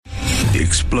The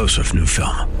explosive new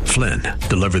film, Flynn,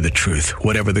 deliver the truth,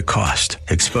 whatever the cost,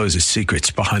 exposes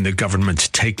secrets behind the government's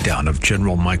takedown of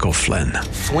General Michael Flynn.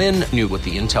 Flynn knew what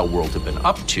the intel world had been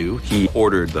up to. He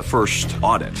ordered the first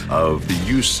audit of the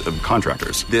use of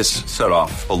contractors. This set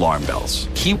off alarm bells.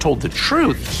 He told the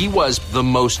truth. He was the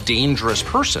most dangerous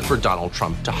person for Donald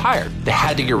Trump to hire. They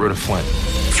had to get rid of Flynn.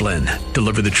 Flynn,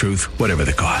 deliver the truth, whatever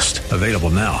the cost. Available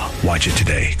now. Watch it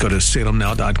today. Go to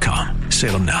salemnow.com.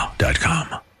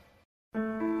 salemnow.com.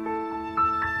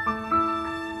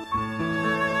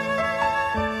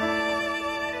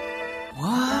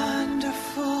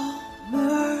 Wonderful,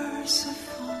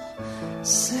 merciful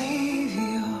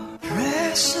Savior,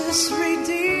 precious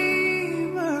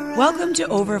Redeemer. Welcome to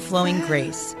Overflowing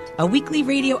Grace, a weekly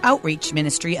radio outreach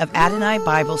ministry of Adonai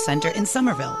Bible Center in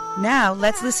Somerville. Now,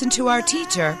 let's listen to our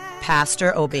teacher,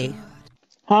 Pastor Obi.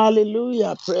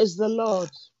 Hallelujah. Praise the Lord.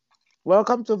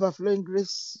 Welcome to Overflowing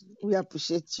Grace. We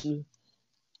appreciate you,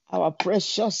 our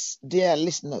precious dear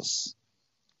listeners.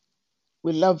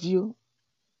 We love you.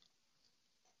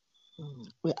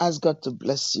 We ask God to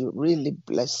bless you, really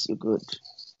bless you good,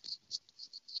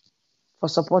 for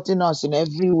supporting us in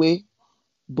every way,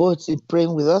 both in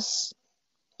praying with us,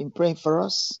 in praying for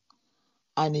us,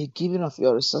 and in giving of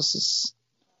your resources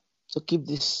to keep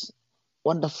this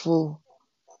wonderful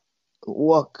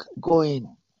work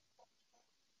going.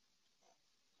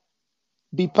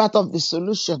 Be part of the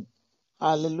solution.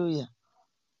 Hallelujah.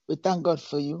 We thank God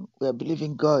for you. We are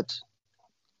believing God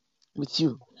with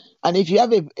you. And if you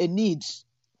have a need,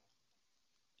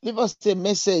 leave us a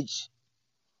message.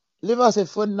 Leave us a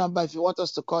phone number if you want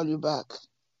us to call you back.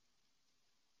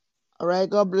 All right.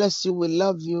 God bless you. We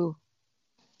love you.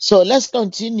 So let's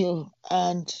continue.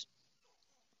 And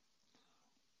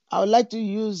I would like to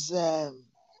use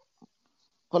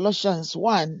Colossians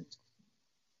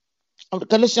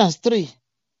 3,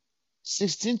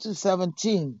 16 to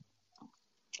 17.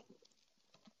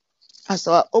 As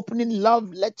our opening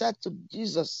love letter to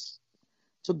Jesus,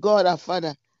 to God our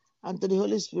Father, and to the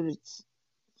Holy Spirit.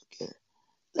 Okay,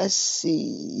 let's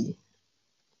see.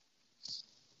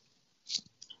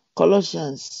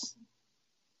 Colossians,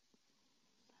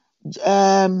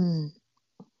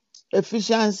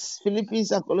 Ephesians,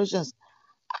 Philippians, and Colossians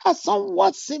are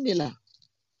somewhat similar.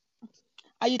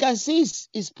 And you can see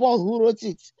it's Paul who wrote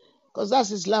it, because that's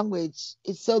his language.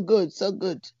 It's so good, so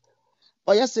good.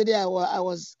 But yesterday I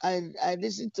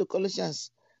listened to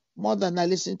Colossians more than I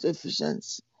listened to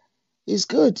Ephesians. It's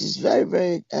good. It's very,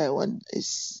 very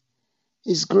it's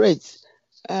great.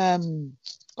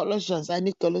 Colossians. I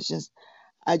need Colossians.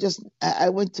 I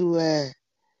went to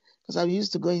because I'm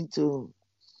used to going to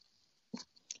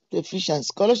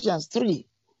Ephesians. Colossians 3.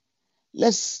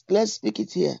 Let's speak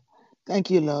it here.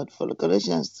 Thank you, Lord, for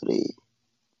Colossians 3.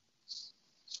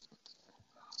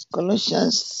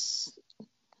 Colossians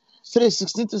 3,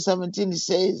 16 to 17, it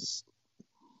says,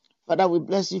 Father, we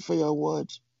bless you for your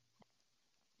word.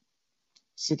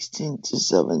 16 to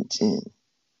 17.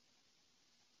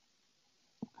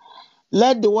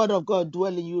 Let the word of God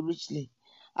dwell in you richly.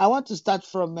 I want to start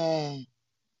from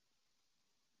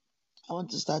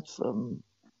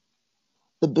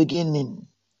the beginning.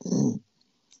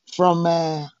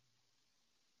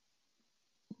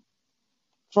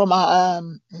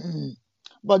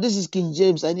 But this is King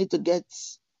James. I need to get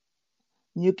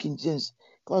New King James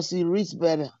because he reads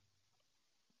better.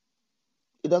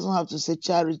 It doesn't have to say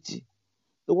charity.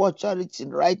 The word charity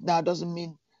right now doesn't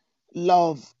mean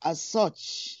love as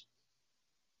such.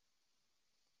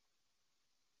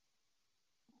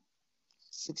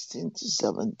 16 to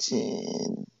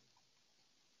 17.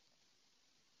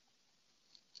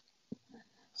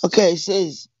 Okay, it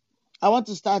says, I want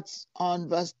to start on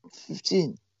verse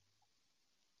 15.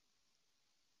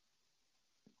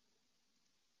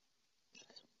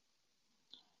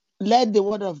 Let the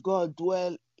word of God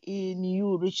dwell in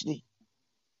you richly,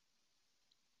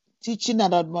 teaching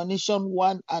and admonition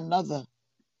one another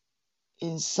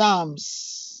in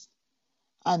psalms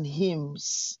and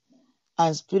hymns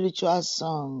and spiritual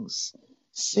songs,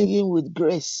 singing with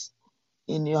grace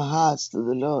in your hearts to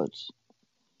the Lord.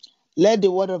 Let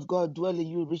the word of God dwell in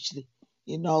you richly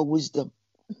in all wisdom,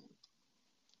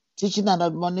 teaching and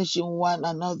admonishing one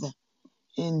another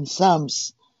in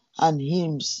psalms and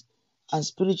hymns and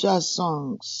spiritual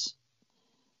songs,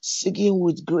 singing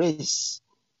with grace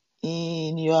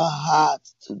in your heart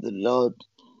to the Lord.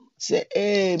 Say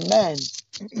amen.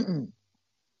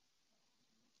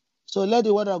 So let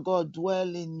the word of God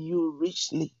dwell in you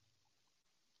richly.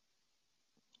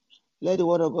 Let the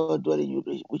word of God dwell in you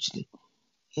richly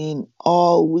in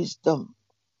all wisdom.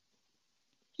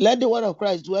 Let the word of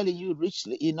Christ dwell in you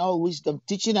richly in all wisdom,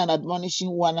 teaching and admonishing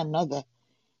one another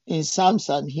in psalms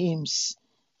and hymns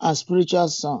and spiritual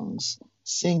songs,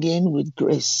 singing with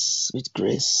grace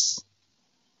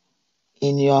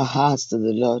in your hearts to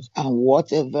the Lord. And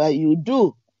whatever you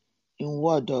do, in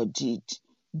word or deed,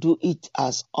 do it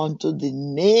as unto the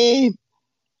name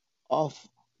of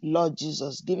Lord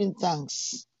Jesus, giving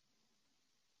thanks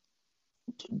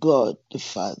to God the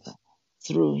Father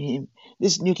through him.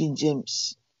 This New King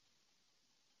James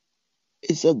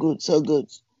is so good, so good.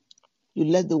 You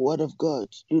let the word of God,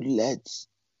 you let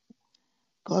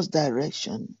God's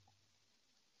direction.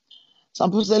 Some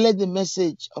people say, let the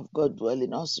message of God dwell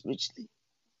in us richly.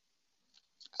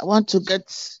 I want to get,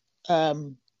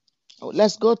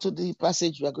 let's go to the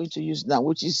passage we are going to use now,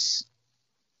 which is,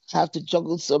 I have to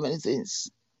juggle so many things,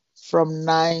 from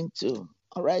 9 to,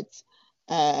 all right,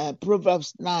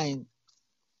 Proverbs 9,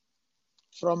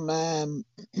 from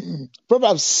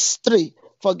Proverbs 3,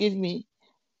 forgive me,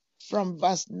 from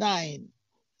verse 9.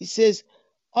 It says,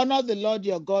 honor the Lord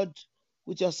your God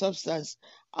with your substance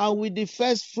and with the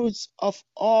first fruits of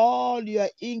all your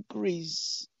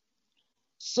increase.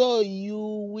 So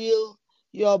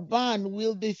your barn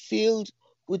will be filled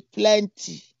with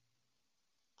plenty,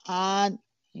 and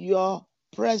your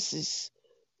presses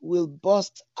will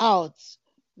burst out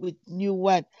with new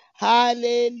wine.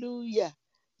 Hallelujah.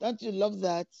 Don't you love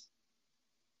that?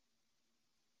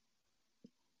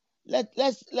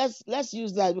 Let's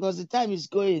use that because the time is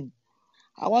going.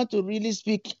 I want to really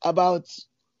speak about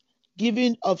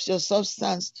giving of your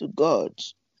substance to God.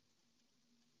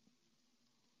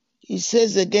 He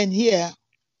says again here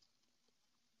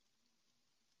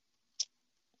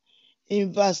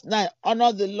in verse 9,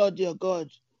 honor the Lord your God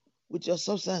with your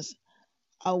substance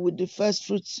and with the first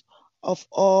fruits of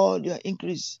all your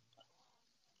increase.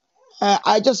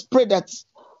 I just pray that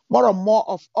more and more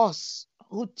of us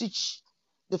who teach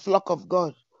the flock of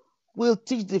God will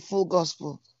teach the full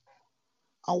gospel.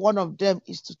 And one of them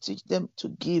is to teach them to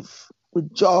give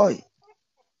with joy.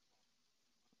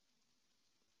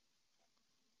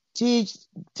 Teach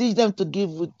them to give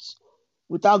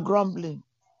without grumbling,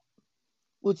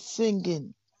 with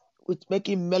singing, with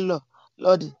making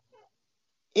melody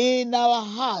in our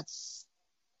hearts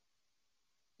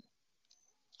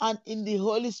and in the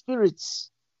Holy Spirit.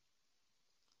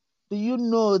 Do you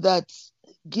know that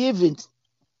giving to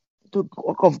the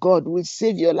work of God will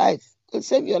save your life? It will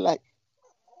save your life.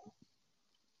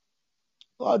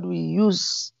 God will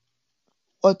use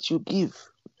what you give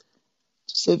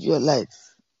to save your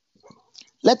life.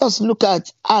 Let us look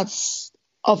at Acts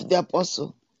of the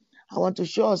Apostle. I want to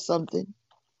show us something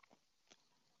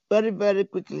very, very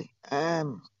quickly.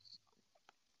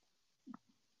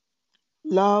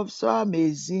 Love so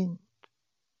amazing.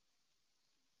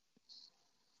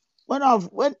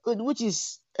 Which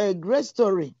is a great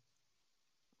story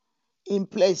in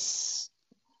place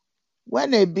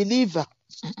when a believer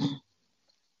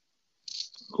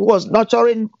who was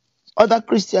nurturing other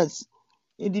Christians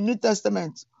in the New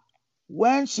Testament,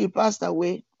 when she passed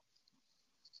away,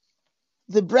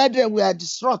 the brethren were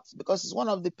distraught because it's one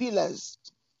of the pillars.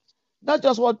 Not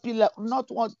just one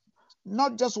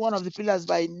of the pillars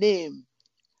by name.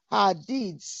 Her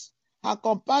deeds, her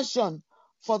compassion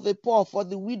for the poor, for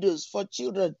the widows, for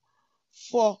children,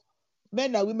 for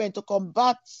men and women to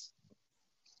combat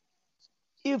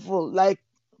evil like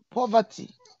poverty,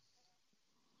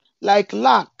 like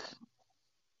lack,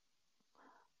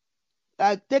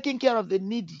 like taking care of the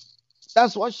needy.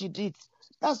 That's what she did.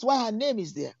 That's why her name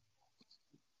is there.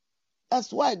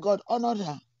 That's why God honored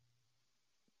her.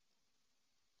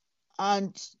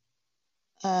 And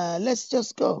let's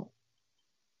just go.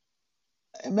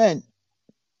 Amen.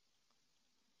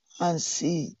 And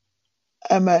see.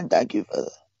 Amen. Thank you, Father.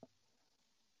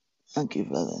 Thank you,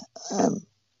 Father.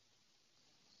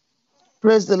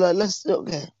 Praise the Lord.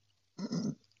 Okay.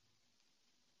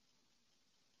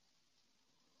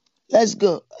 Let's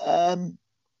go.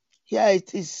 Here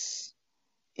it is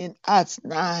in Acts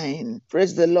 9.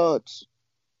 Praise the Lord.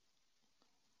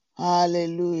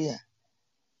 Hallelujah.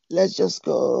 Let's just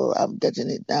go. I'm getting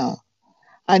it now.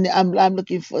 And I'm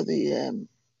looking for the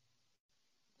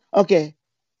okay.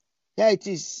 Here it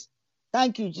is.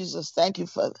 Thank you, Jesus. Thank you,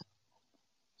 Father.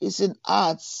 It's in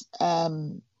Acts,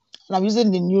 and I'm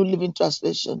using the New Living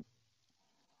Translation.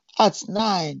 Acts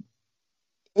 9.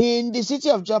 In the city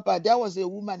of Joppa, there was a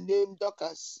woman named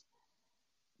Dorcas,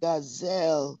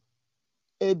 Gazelle,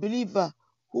 a believer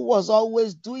who was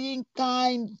always doing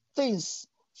kind things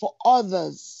for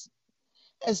others,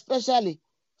 especially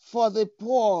for the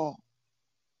poor.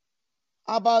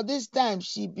 About this time,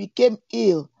 she became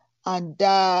ill and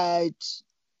died.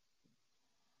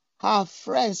 Her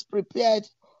friends prepared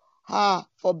her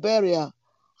for burial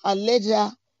and laid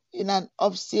her in an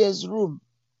upstairs room.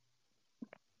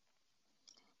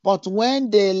 But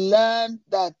when they learned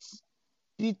that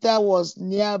Peter was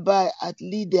nearby at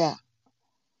Lydda,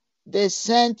 they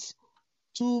sent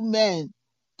 2 men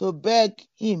to beg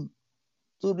him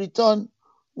to return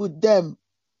with them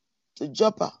to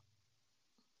Joppa.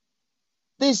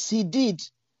 This he did,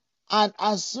 and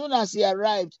as soon as he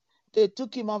arrived, they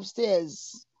took him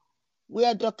upstairs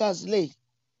where Dorcas lay.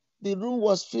 The room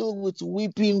was filled with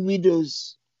weeping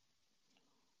widows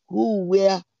who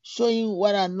were showing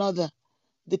one another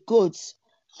the coats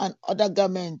and other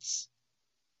garments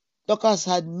Dorcas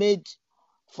had made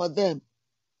for them.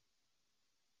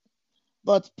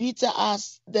 But Peter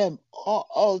asked them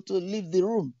all to leave the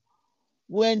room.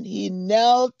 When he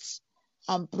knelt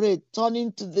and prayed,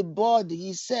 turning to the body,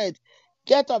 he said,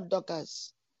 "Get up,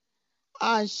 Dorcas."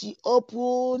 And she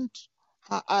opened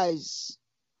her eyes.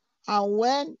 And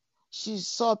when she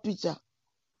saw Peter,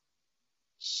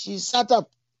 she sat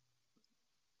up.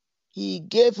 He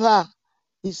gave her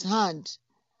his hand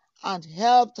and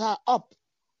helped her up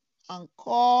and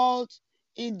called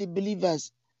in the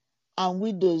believers and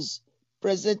widows,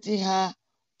 presenting her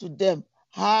to them.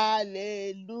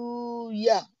 Hallelujah.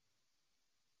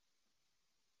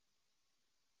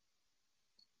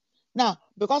 Now,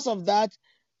 because of that,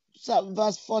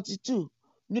 verse 42,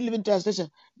 New Living Translation,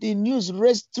 the news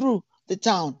raced through the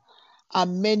town,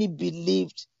 and many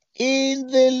believed in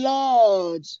the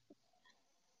Lord.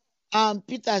 And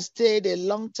Peter stayed a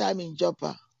long time in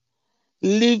Joppa,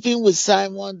 living with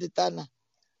Simon the tanner.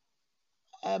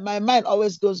 My mind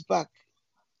always goes back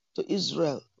to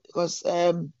Israel, because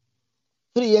 3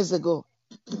 years ago,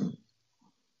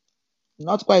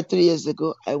 not quite 3 years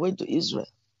ago, I went to Israel.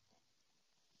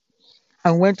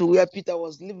 I went to where Peter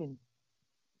was living.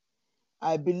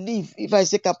 I believe, if I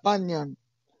say Capernaum,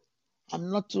 I'm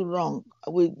not too wrong.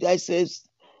 I say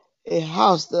a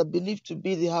house that I believe to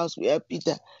be the house where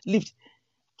Peter lived.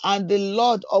 And the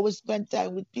Lord always spent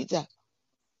time with Peter.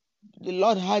 The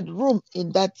Lord had room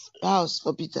in that house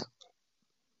for Peter.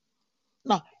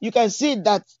 Now, you can see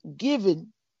that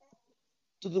giving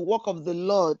to the work of the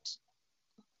Lord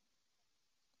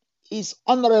is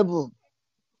honorable.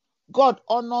 God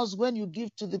honors when you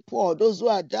give to the poor, those who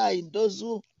are dying, those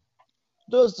who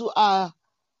are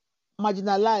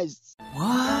marginalized.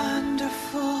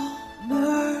 Wonderful,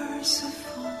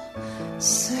 merciful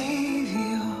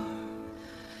Savior,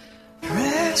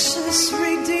 precious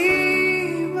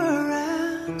Redeemer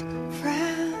and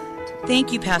friend.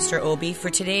 Thank you, Pastor Obi, for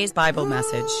today's Bible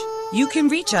message. You can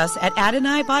reach us at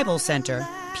Adonai Bible Center,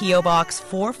 P.O. Box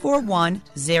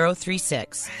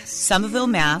 441036, Somerville,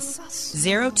 Mass.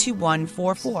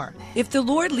 02144. If the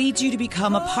Lord leads you to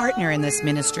become a partner in this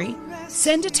ministry,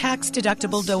 send a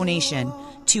tax-deductible donation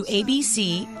to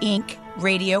ABC Inc.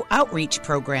 Radio Outreach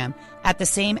Program at the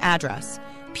same address,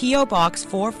 P.O. Box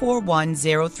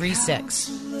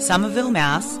 441036, Somerville,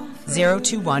 Mass.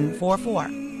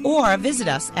 02144. Or visit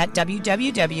us at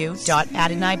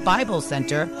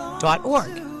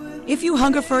www.AdonaiBibleCenter.org. If you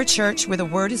hunger for a church where the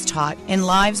Word is taught and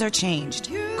lives are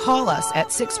changed, call us at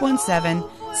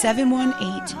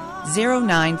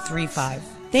 617-718-0935.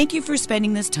 Thank you for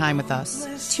spending this time with us.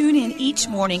 Tune in each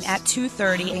morning at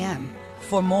 2:30 a.m.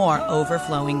 for more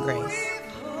Overflowing Grace.